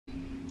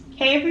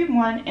Hey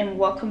everyone, and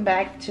welcome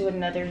back to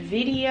another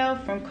video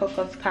from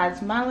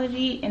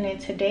Cocoscosmology. And in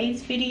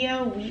today's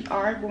video we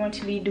are going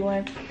to be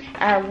doing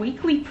our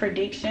weekly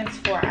predictions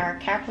for our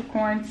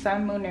Capricorn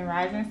sun, moon, and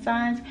rising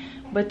signs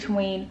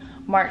between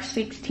March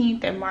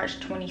 16th and March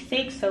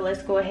 26th. So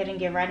let's go ahead and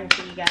get right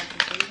into you guys'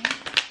 reading.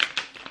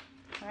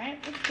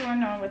 Alright, what's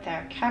going on with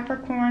our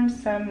Capricorn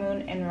sun,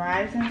 moon, and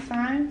rising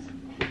signs?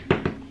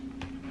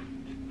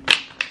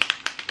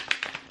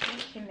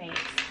 What can they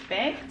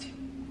expect?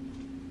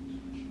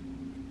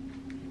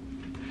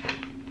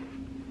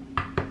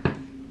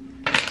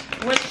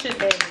 What should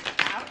they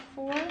look out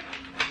for?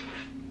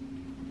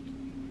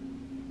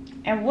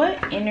 And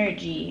what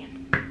energy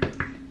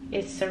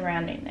is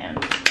surrounding them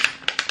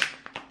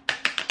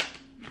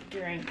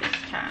during this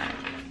time?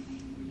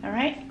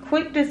 Alright,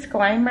 quick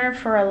disclaimer,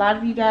 for a lot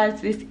of you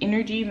guys, this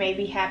energy may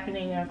be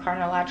happening in a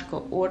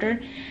chronological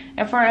order.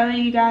 And for other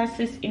you guys,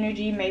 this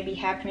energy may be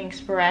happening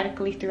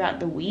sporadically throughout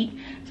the week.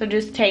 So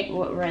just take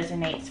what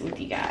resonates with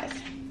you guys.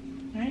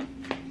 Alright,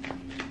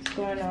 what's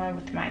going on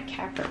with my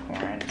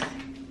Capricorns?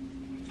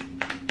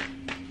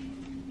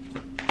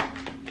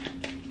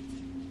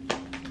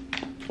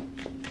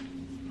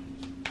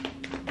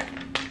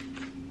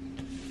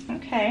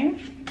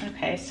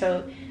 Okay,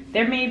 so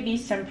there may be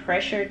some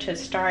pressure to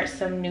start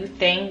some new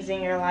things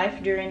in your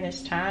life during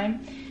this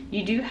time.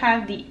 You do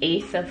have the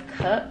Ace of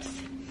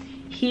Cups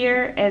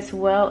here, as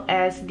well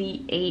as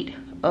the 8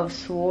 of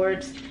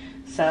Swords.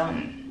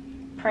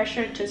 Some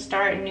pressure to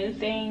start new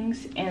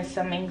things and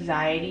some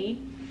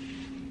anxiety.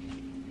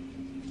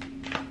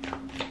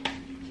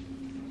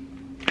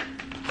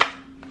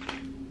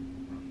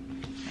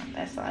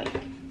 That's like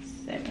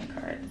 7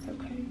 cards,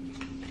 okay.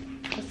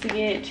 Let's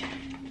get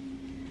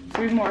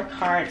 3 more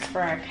cards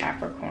for our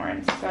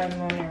Capricorn sun,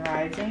 moon, and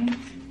rising.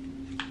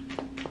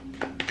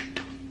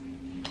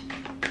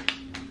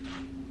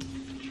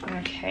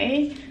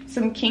 Okay,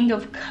 some King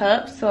of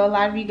Cups. So a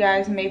lot of you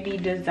guys may be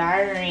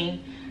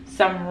desiring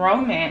some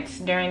romance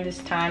during this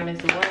time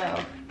as well.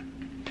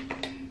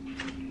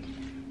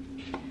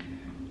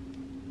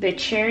 The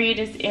Chariot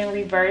is in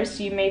reverse.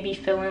 You may be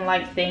feeling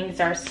like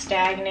things are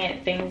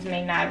stagnant. Things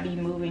may not be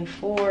moving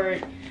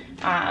forward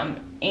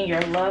in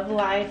your love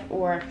life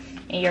or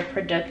in your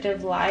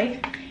productive life.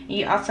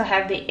 You also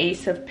have the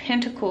Ace of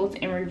Pentacles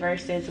in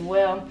reverse as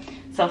well.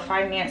 So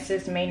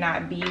finances may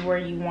not be where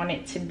you want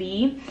it to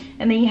be.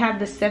 And then you have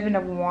the 7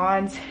 of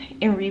Wands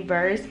in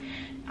reverse.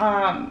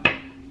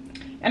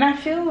 And I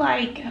feel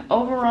like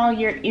overall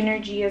your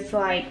energy is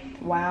like,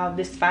 wow,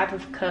 this 5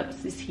 of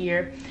Cups is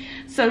here.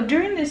 So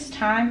during this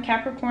time,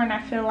 Capricorn,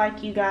 I feel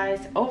like you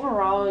guys,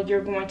 overall,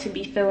 you're going to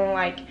be feeling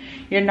like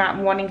you're not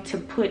wanting to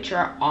put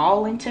your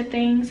all into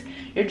things.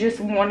 You're just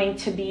wanting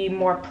to be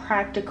more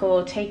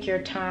practical, take your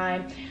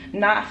time,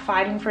 not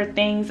fighting for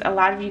things. A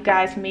lot of you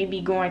guys may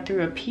be going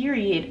through a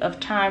period of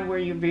time where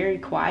you're very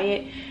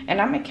quiet.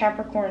 And I'm a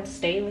Capricorn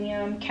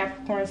stellium,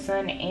 Capricorn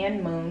sun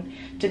and moon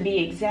to be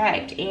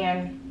exact.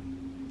 And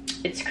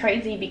it's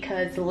crazy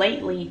because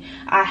lately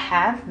I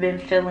have been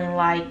feeling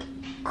like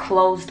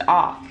closed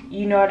off.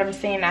 You know what I'm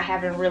saying? I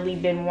haven't really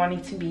been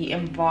wanting to be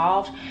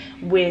involved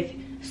with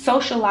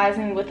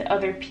socializing with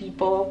other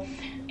people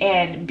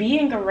and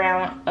being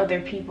around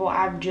other people.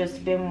 I've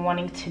just been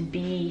wanting to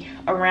be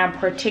around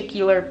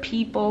particular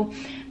people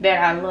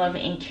that I love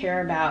and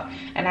care about.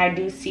 And I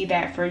do see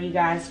that for you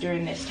guys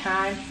during this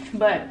time.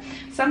 But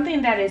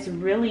something that is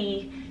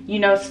really, you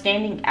know,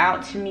 standing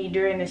out to me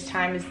during this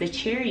time is the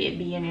Chariot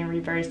being in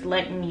reverse,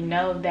 letting me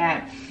know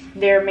that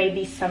there may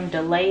be some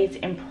delays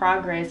in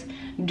progress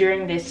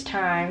during this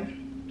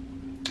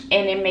time,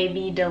 and it may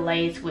be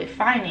delays with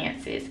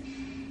finances.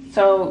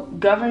 So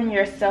govern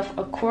yourself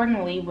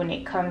accordingly when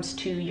it comes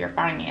to your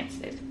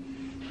finances.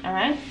 All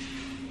right,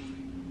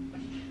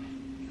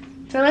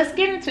 so let's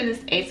get into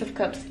this Ace of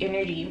Cups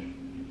energy.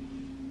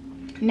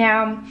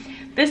 Now,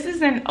 this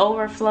is an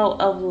overflow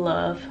of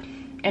love,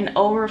 an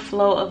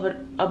overflow of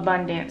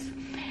abundance,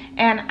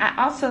 and I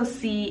also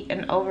see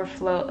an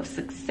overflow of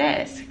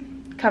success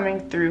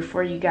coming through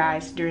for you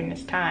guys during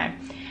this time.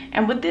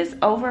 And with this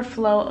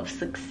overflow of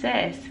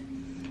success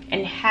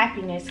and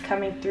happiness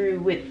coming through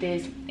with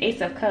this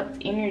Ace of Cups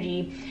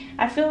energy,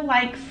 I feel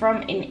like from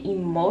an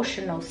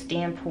emotional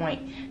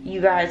standpoint, you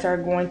guys are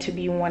going to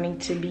be wanting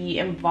to be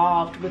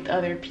involved with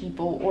other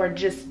people, or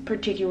just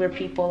particular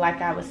people.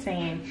 Like I was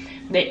saying,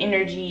 the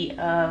energy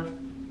of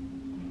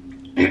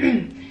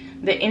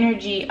the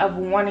energy of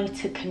wanting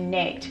to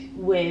connect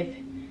with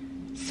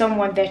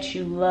someone that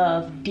you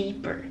love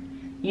deeper,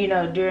 you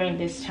know, during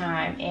this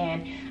time.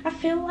 And I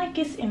feel like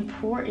it's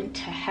important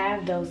to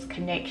have those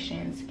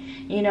connections.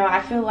 You know,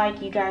 I feel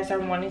like you guys are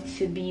wanting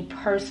to be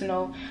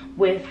personal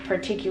with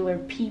particular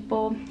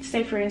people.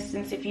 Say for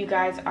instance, if you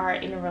guys are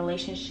in a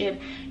relationship,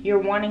 you're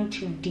wanting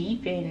to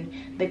deepen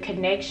the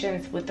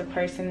connections with the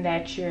person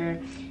that you're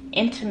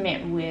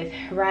intimate with,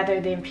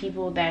 rather than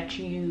people that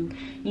you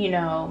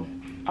know,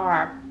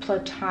 are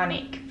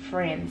platonic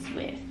friends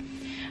with.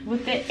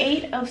 With the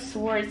 8 of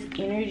Swords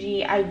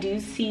energy, I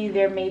do see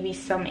there may be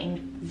some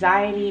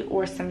anxiety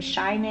or some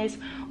shyness,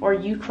 or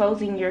you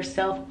closing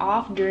yourself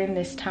off during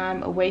this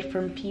time away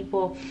from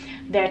people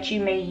that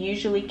you may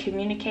usually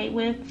communicate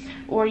with,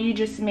 or you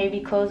just may be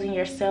closing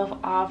yourself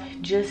off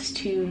just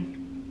to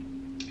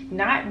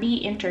not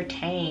be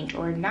entertained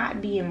or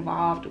not be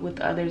involved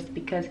with others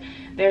because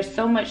there's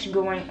so much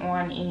going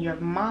on in your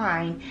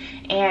mind.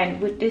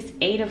 And with this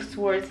Eight of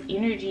Swords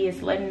energy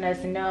is letting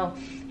us know,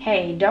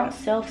 hey, don't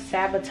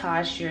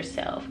self-sabotage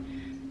yourself.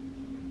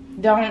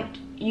 Don't,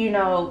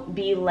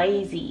 be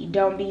lazy.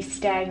 Don't be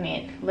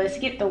stagnant. Let's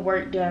get the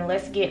work done.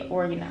 Let's get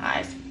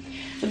organized.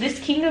 With this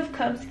King of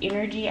Cups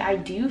energy, I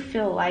do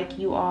feel like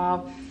you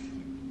all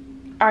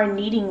are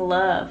needing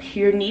love.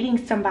 You're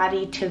needing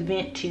somebody to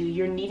vent to.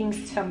 You're needing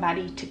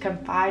somebody to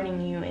confide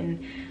in you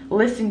and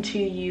listen to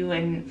you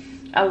and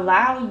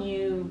allow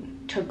you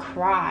to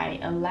cry,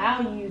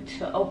 allow you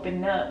to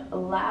open up,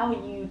 allow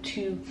you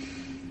to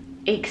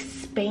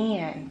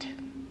expand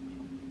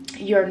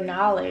your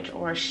knowledge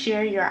or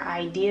share your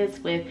ideas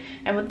with.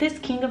 And with this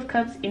King of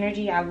Cups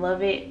energy, I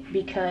love it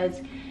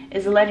because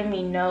it's letting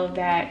me know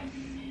that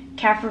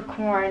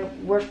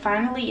Capricorn, we're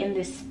finally in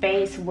this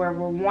space where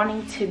we're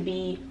wanting to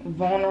be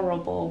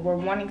vulnerable, we're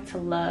wanting to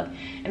love,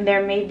 and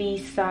there may be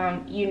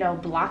some,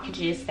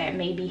 blockages that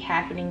may be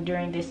happening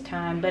during this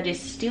time, but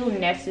it's still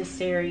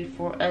necessary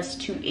for us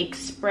to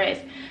express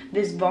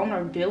this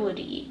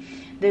vulnerability,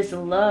 this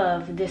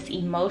love, this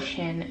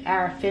emotion,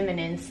 our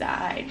feminine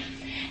side.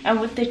 And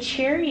with the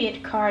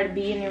Chariot card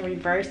being in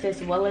reverse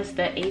as well as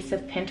the Ace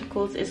of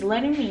Pentacles is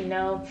letting me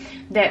know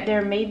that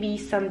there may be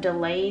some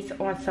delays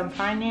on some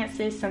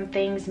finances. Some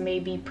things may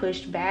be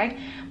pushed back,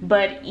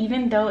 but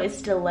even though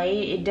it's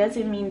delayed, it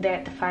doesn't mean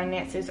that the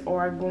finances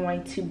are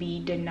going to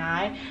be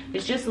denied.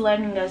 It's just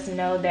letting us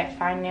know that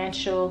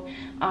finances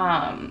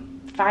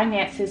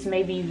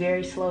may be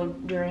very slow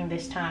during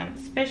this time,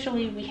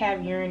 especially we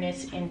have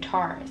Uranus and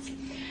Taurus.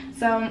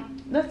 So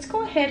let's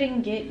go ahead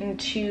and get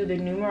into the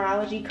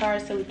numerology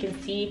cards so we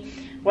can see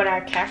what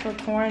our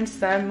Capricorn,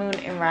 Sun, Moon,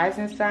 and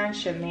Rising signs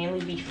should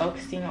mainly be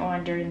focusing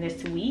on during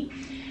this week.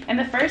 And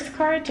the first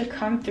card to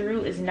come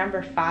through is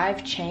number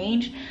 5,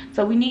 change.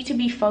 So we need to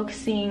be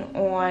focusing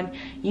on,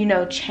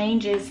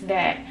 changes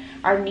that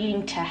are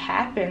needing to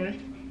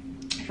happen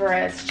for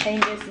us,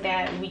 changes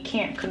that we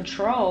can't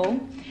control,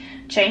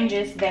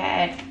 changes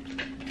that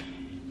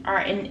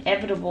are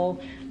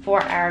inevitable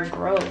for our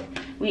growth.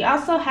 We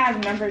also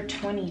have number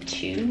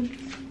 22,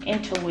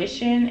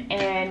 intuition,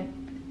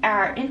 and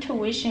our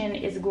intuition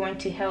is going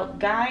to help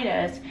guide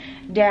us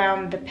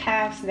down the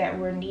paths that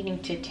we're needing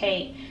to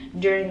take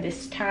during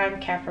this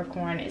time,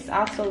 Capricorn. It's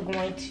also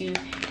going to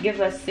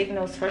give us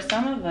signals. For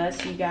some of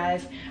us, you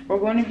guys, we're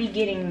going to be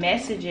getting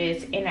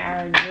messages in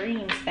our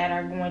dreams that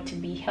are going to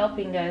be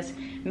helping us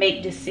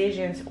make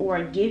decisions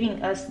or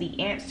giving us the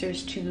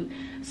answers to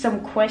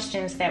some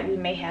questions that we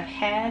may have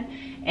had.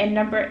 And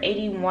number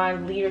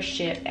 81,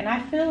 leadership. And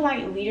I feel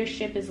like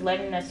leadership is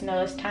letting us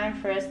know it's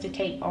time for us to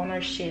take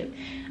ownership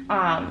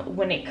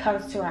when it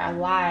comes to our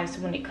lives,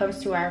 when it comes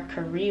to our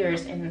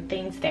careers and the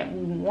things that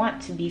we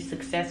want to be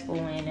successful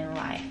in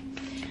life.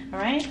 All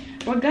right,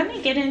 we're going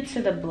to get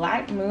into the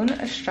Black Moon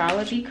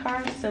astrology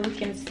card so we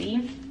can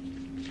see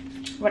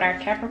what our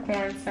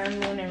Capricorn, Sun,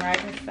 Moon, and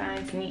Rising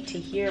signs need to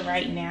hear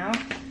right now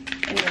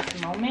in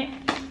this moment.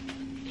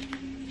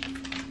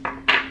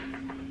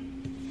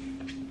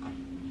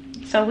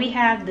 So we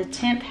have the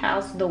 10th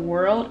house, the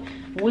world,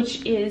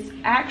 which is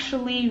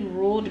actually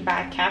ruled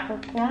by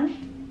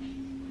Capricorn.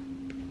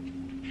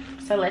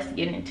 So let's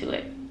get into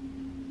it.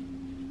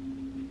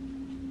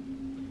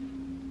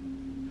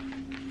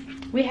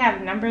 We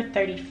have number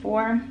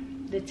 34,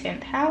 the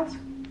 10th house.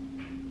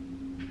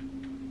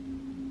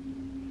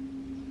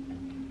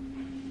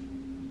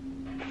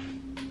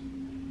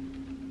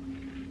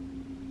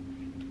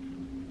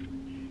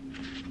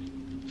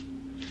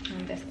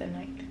 And that's the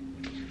 9th.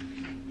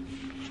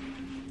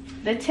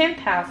 The 10th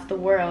house, the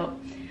world.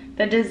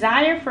 The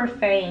desire for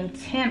fame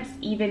tempts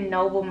even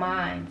noble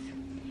minds.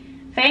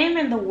 Fame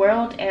in the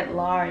world at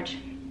large.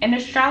 In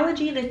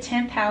astrology, the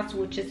 10th house,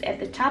 which is at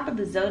the top of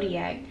the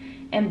zodiac,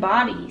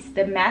 embodies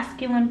the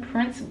masculine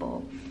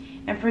principle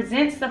and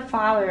presents the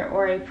father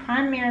or a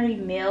primary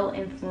male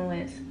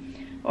influence,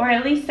 or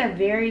at least a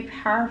very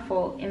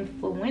powerful,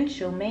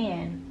 influential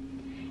man.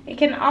 It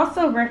can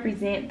also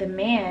represent the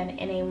man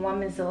in a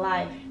woman's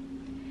life,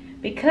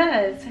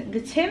 because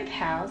the 10th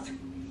house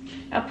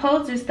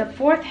opposes the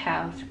 4th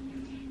house.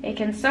 It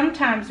can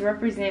sometimes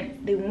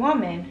represent the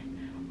woman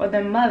or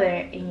the mother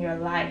in your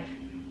life.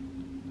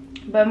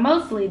 But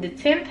mostly the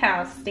 10th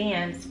house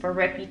stands for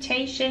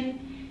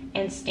reputation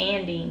and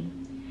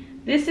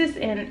standing. This is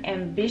an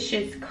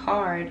ambitious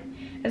card.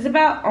 It's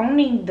about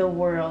owning the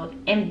world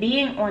and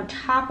being on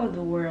top of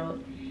the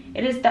world.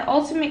 It is the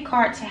ultimate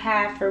card to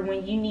have for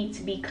when you need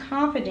to be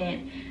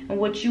confident in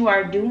what you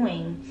are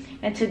doing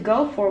and to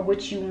go for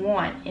what you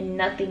want and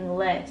nothing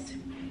less.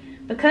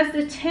 Because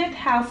the 10th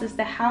house is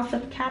the house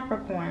of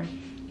Capricorn,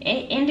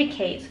 it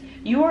indicates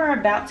you are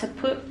about to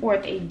put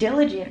forth a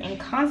diligent and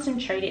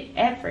concentrated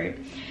effort,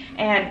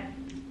 and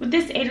With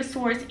this Eight of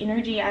Swords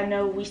energy, I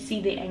know we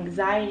see the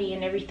anxiety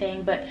and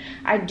everything, but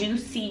I do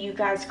see you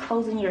guys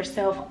closing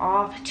yourself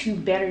off to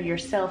better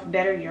yourself,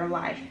 better your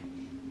life.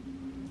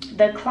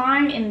 The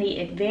climb in the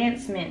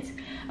advancements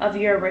of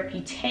your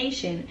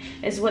reputation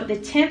is what the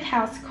 10th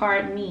house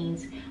card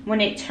means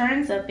when it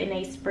turns up in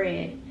a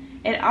spread.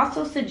 It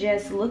also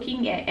suggests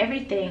looking at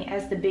everything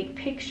as the big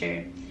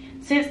picture.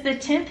 Since the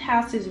 10th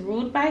house is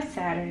ruled by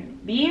Saturn,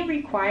 being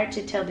required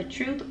to tell the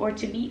truth or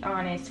to be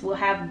honest will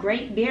have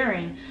great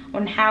bearing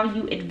on how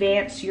you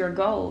advance your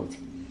goals.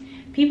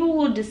 People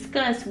will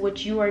discuss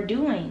what you are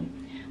doing,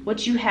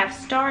 what you have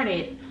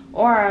started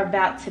or are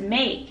about to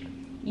make.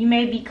 You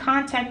may be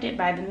contacted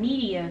by the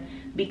media,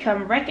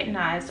 become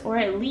recognized, or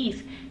at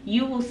least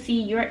you will see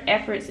your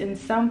efforts in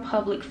some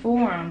public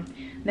forum.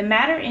 The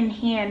matter in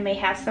hand may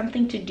have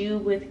something to do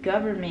with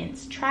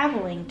governments,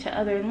 traveling to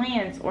other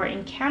lands, or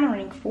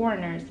encountering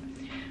foreigners.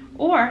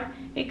 Or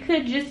it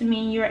could just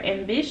mean your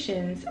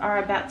ambitions are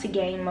about to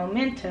gain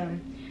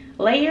momentum.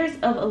 Layers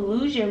of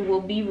illusion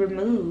will be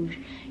removed.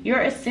 Your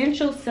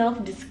essential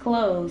self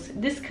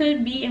disclosed. This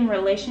could be in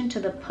relation to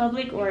the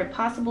public or a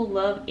possible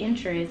love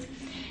interest.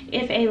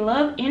 If a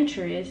love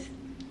interest,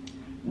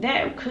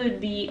 that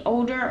could be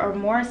older or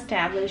more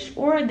established,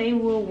 or they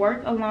will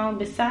work along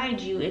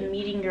beside you in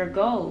meeting your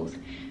goals.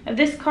 If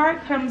this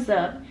card comes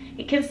up,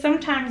 it can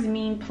sometimes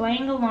mean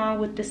playing along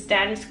with the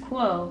status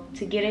quo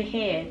to get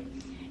ahead.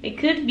 It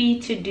could be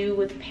to do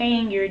with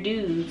paying your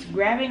dues,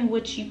 grabbing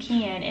what you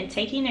can, and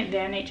taking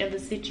advantage of the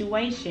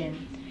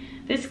situation.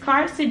 This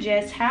card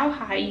suggests how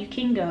high you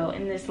can go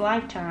in this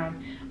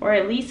lifetime, or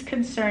at least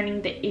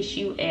concerning the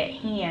issue at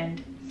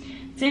hand.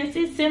 Since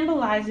it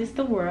symbolizes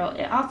the world,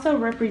 it also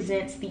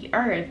represents the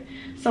earth.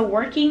 So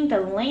working the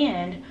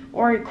land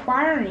or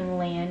acquiring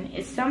land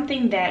is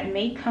something that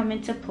may come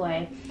into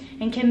play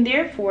and can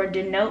therefore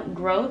denote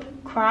growth,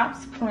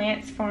 crops,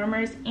 plants,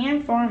 farmers,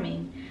 and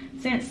farming.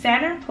 Since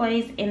Saturn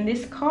plays in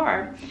this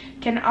card,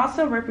 can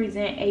also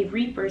represent a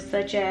reaper,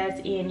 such as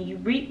in you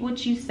reap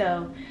what you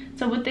sow.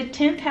 So with the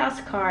 10th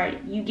house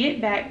card, you get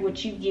back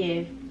what you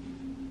give.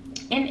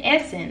 In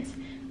essence,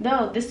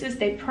 though this is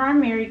the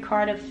primary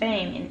card of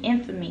fame and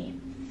infamy,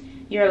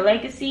 your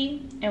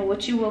legacy, and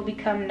what you will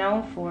become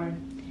known for.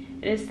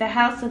 It is the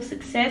house of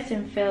success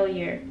and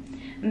failure.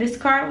 And this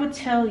card will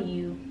tell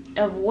you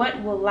of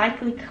what will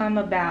likely come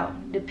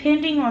about,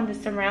 depending on the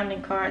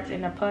surrounding cards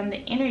and upon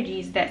the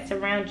energies that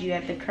surround you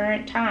at the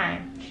current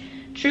time.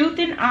 Truth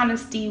and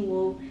honesty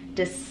will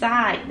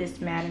decide this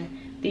matter.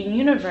 The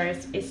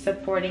universe is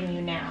supporting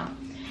you now.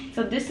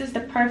 So this is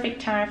the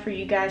perfect time for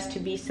you guys to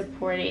be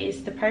supported.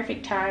 It's the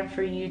perfect time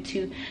for you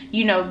to,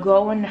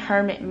 go in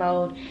hermit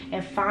mode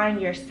and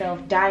find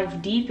yourself,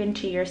 dive deep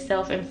into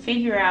yourself and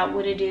figure out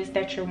what it is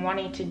that you're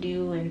wanting to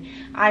do, and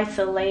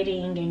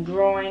isolating and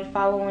growing,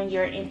 following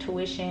your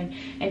intuition,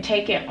 and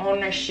taking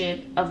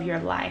ownership of your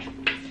life.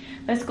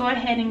 Let's go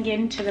ahead and get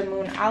into the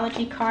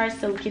Moonology cards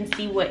so we can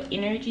see what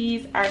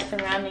energies are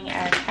surrounding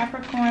our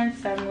Capricorn,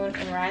 Sun, Moon,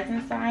 and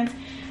Rising signs.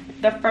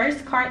 The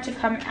first card to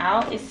come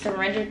out is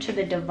Surrender to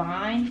the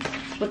Divine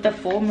with the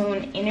full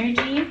moon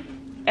energy,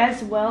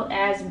 as well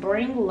as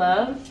bring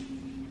love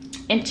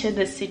into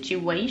the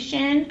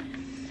situation.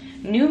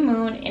 New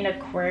moon in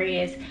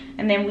Aquarius.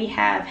 And then we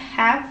have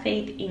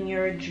faith in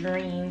your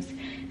dreams.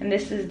 And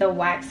this is the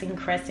waxing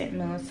crescent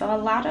moon. So a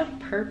lot of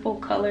purple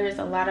colors,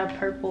 a lot of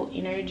purple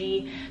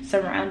energy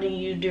surrounding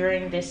you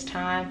during this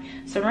time.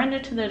 Surrender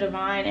to the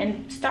divine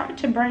and start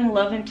to bring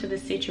love into the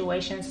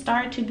situation.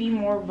 Start to be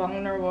more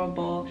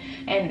vulnerable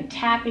and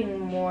tapping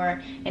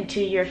more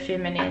into your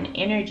feminine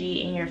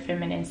energy and your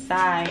feminine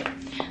side.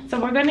 So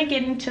we're going to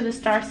get into the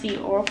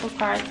Starseed Oracle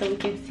cards so we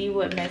can see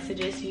what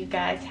messages you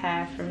guys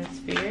have from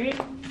Spirit.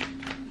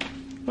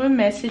 What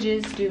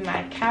messages do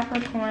my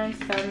Capricorn,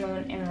 Sun,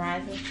 Moon, and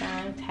Rising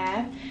signs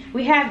have?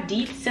 We have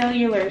deep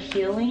cellular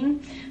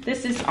healing.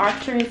 This is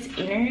Arcturus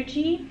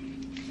energy.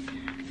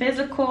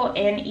 Physical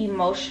and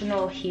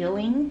emotional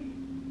healing.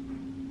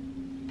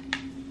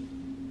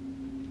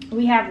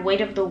 We have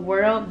weight of the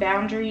world,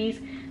 boundaries.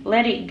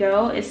 Let it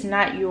go. It's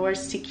not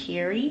yours to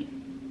carry.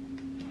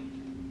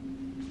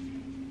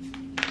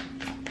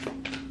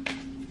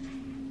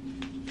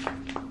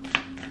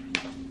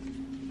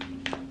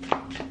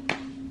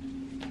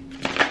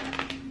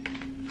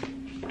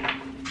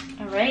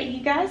 Alright,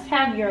 you guys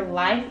have your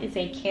life is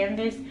a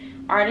canvas,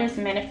 artist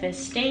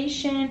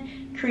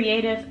manifestation,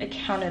 creative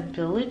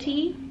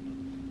accountability.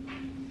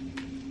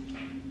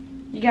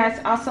 You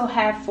guys also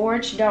have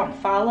forge, don't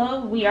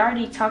follow. We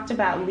already talked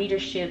about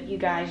leadership, you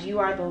guys. You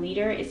are the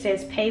leader. It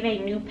says pave a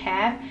new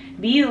path.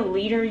 Be the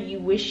leader you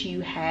wish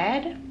you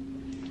had.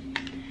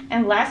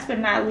 And last but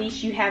not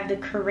least, you have the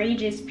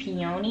courageous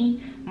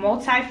peony,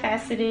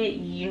 multifaceted,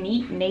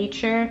 unique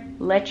nature.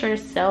 Let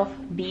yourself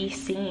be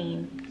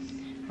seen.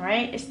 All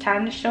right, it's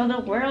time to show the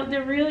world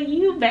the real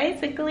you,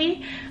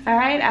 basically. All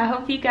right, I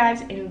hope you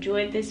guys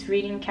enjoyed this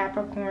reading,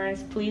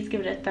 Capricorns. Please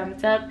give it a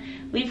thumbs up.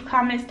 Leave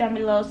comments down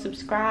below.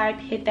 Subscribe.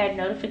 Hit that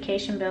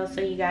notification bell so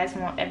you guys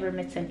won't ever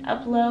miss an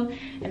upload.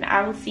 And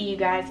I will see you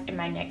guys in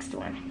my next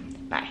one.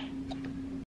 Bye.